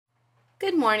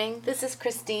Good morning, this is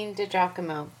Christine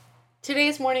DiGiacomo.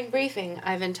 Today's morning briefing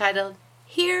I've entitled,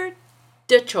 Hear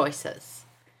the Choices.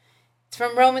 It's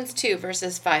from Romans 2,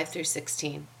 verses 5 through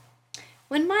 16.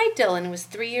 When my Dylan was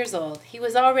 3 years old, he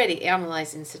was already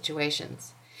analyzing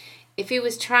situations. If he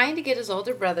was trying to get his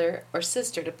older brother or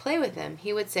sister to play with him,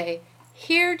 he would say,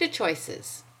 Hear the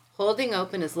choices, holding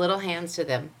open his little hands to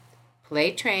them.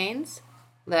 Play trains,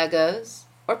 Legos,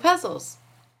 or puzzles.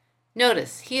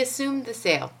 Notice, he assumed the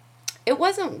sale. It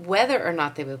wasn't whether or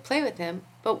not they would play with him,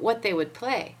 but what they would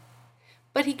play.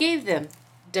 But he gave them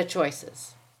the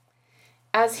choices.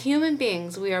 As human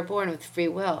beings, we are born with free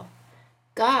will.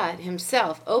 God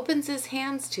himself opens his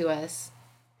hands to us,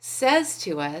 says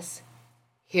to us,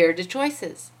 Here are the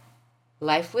choices.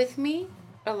 Life with me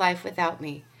or life without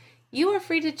me. You are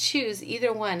free to choose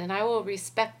either one, and I will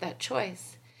respect that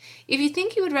choice. If you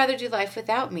think you would rather do life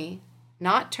without me,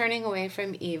 not turning away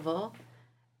from evil,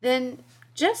 then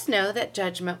just know that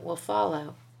judgment will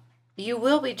follow. You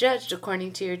will be judged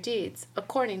according to your deeds,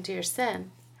 according to your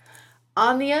sin.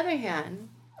 On the other hand,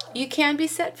 you can be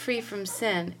set free from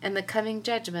sin and the coming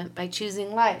judgment by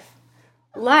choosing life.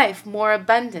 Life more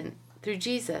abundant through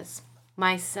Jesus,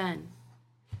 my Son.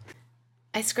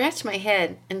 I scratch my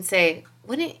head and say,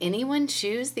 wouldn't anyone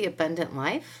choose the abundant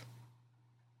life?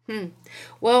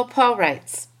 Well, Paul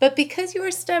writes, But because you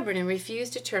are stubborn and refuse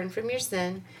to turn from your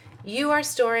sin, you are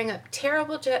storing up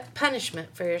terrible punishment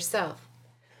for yourself.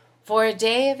 For a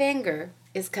day of anger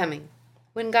is coming,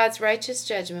 when God's righteous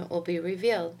judgment will be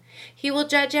revealed. He will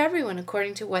judge everyone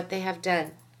according to what they have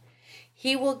done.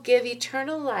 He will give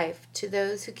eternal life to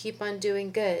those who keep on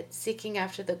doing good, seeking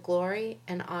after the glory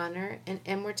and honor and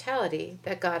immortality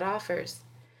that God offers.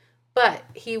 But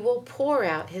he will pour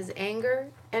out his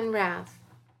anger and wrath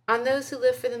on those who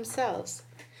live for themselves,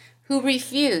 who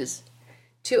refuse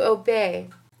to obey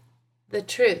the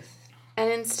truth, and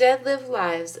instead live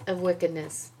lives of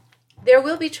wickedness. There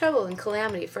will be trouble and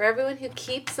calamity for everyone who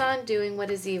keeps on doing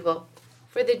what is evil,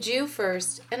 for the Jew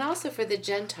first, and also for the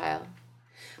Gentile.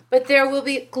 But there will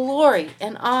be glory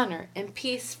and honor and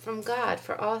peace from God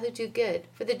for all who do good,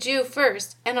 for the Jew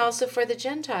first, and also for the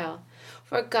Gentile,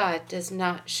 for God does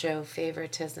not show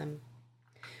favoritism.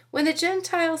 When the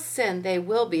Gentiles sin, they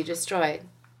will be destroyed,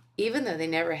 even though they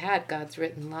never had God's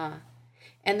written law.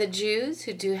 And the Jews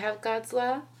who do have God's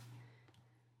law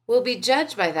will be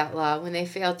judged by that law when they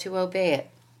fail to obey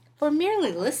it. For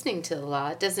merely listening to the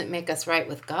law doesn't make us right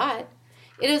with God.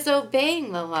 It is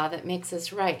obeying the law that makes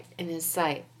us right in his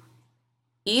sight.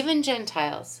 Even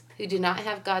Gentiles who do not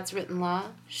have God's written law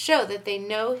show that they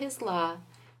know his law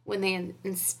when they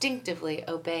instinctively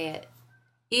obey it,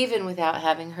 even without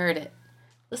having heard it.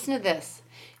 Listen to this.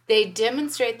 They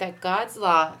demonstrate that God's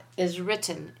law is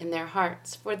written in their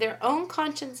hearts, for their own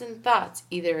conscience and thoughts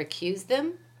either accuse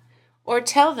them or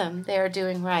tell them they are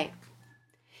doing right.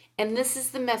 And this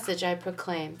is the message I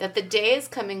proclaim, that the day is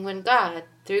coming when God,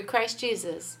 through Christ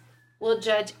Jesus, will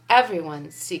judge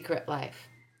everyone's secret life.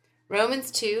 Romans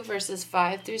 2, verses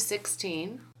 5 through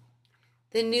 16,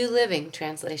 the New Living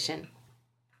Translation.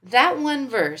 That one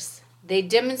verse, they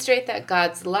demonstrate that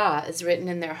God's law is written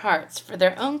in their hearts, for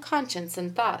their own conscience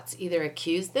and thoughts either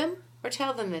accuse them or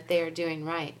tell them that they are doing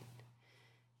right.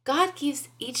 God gives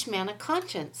each man a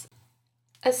conscience,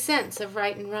 a sense of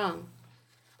right and wrong.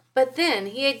 But then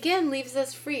he again leaves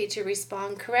us free to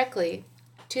respond correctly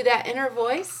to that inner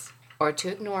voice or to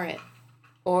ignore it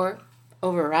or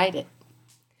override it.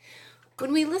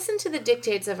 When we listen to the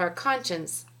dictates of our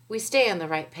conscience, we stay on the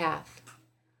right path.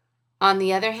 On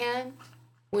the other hand,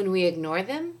 when we ignore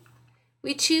them,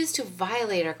 we choose to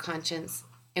violate our conscience,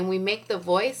 and we make the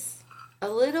voice a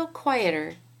little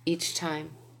quieter each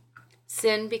time.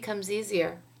 Sin becomes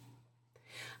easier.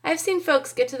 I've seen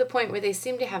folks get to the point where they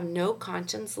seem to have no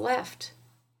conscience left.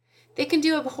 They can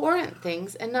do abhorrent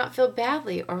things and not feel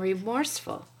badly or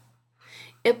remorseful.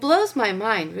 It blows my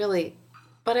mind, really,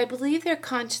 but I believe their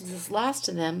conscience is lost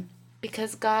to them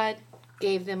because God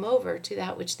gave them over to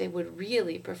that which they would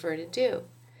really prefer to do.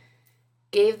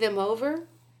 Gave them over?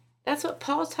 That's what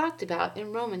Paul talked about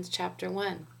in Romans chapter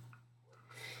 1.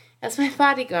 As my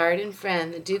bodyguard and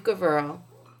friend, the Duke of Earl,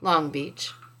 Long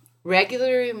Beach,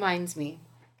 regularly reminds me,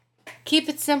 keep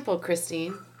it simple,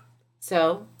 Christine.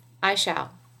 So, I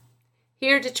shall.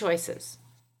 Here are the choices.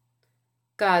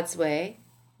 God's way,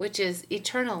 which is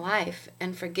eternal life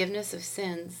and forgiveness of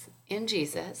sins in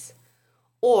Jesus,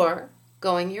 or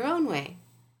going your own way,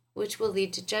 which will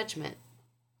lead to judgment,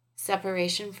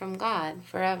 separation from God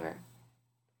forever.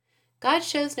 God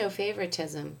shows no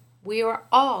favoritism. We are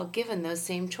all given those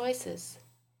same choices.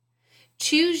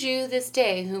 Choose you this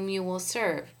day whom you will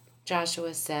serve,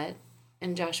 Joshua said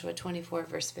in Joshua 24,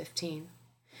 verse 15.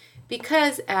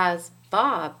 Because, as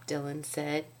Bob Dylan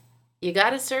said, you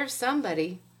got to serve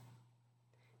somebody.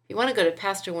 If you want to go to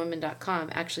pastorwoman.com,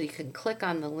 actually you can click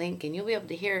on the link and you'll be able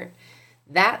to hear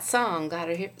that song,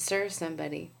 Gotta Serve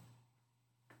Somebody.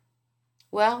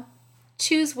 Well,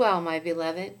 choose well, my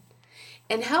beloved,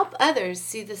 and help others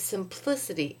see the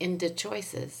simplicity in the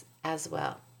choices as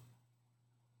well.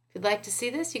 If you'd like to see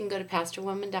this, you can go to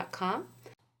pastorwoman.com,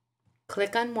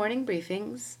 click on Morning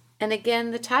Briefings, and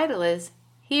again, the title is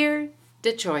Hear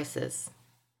the Choices.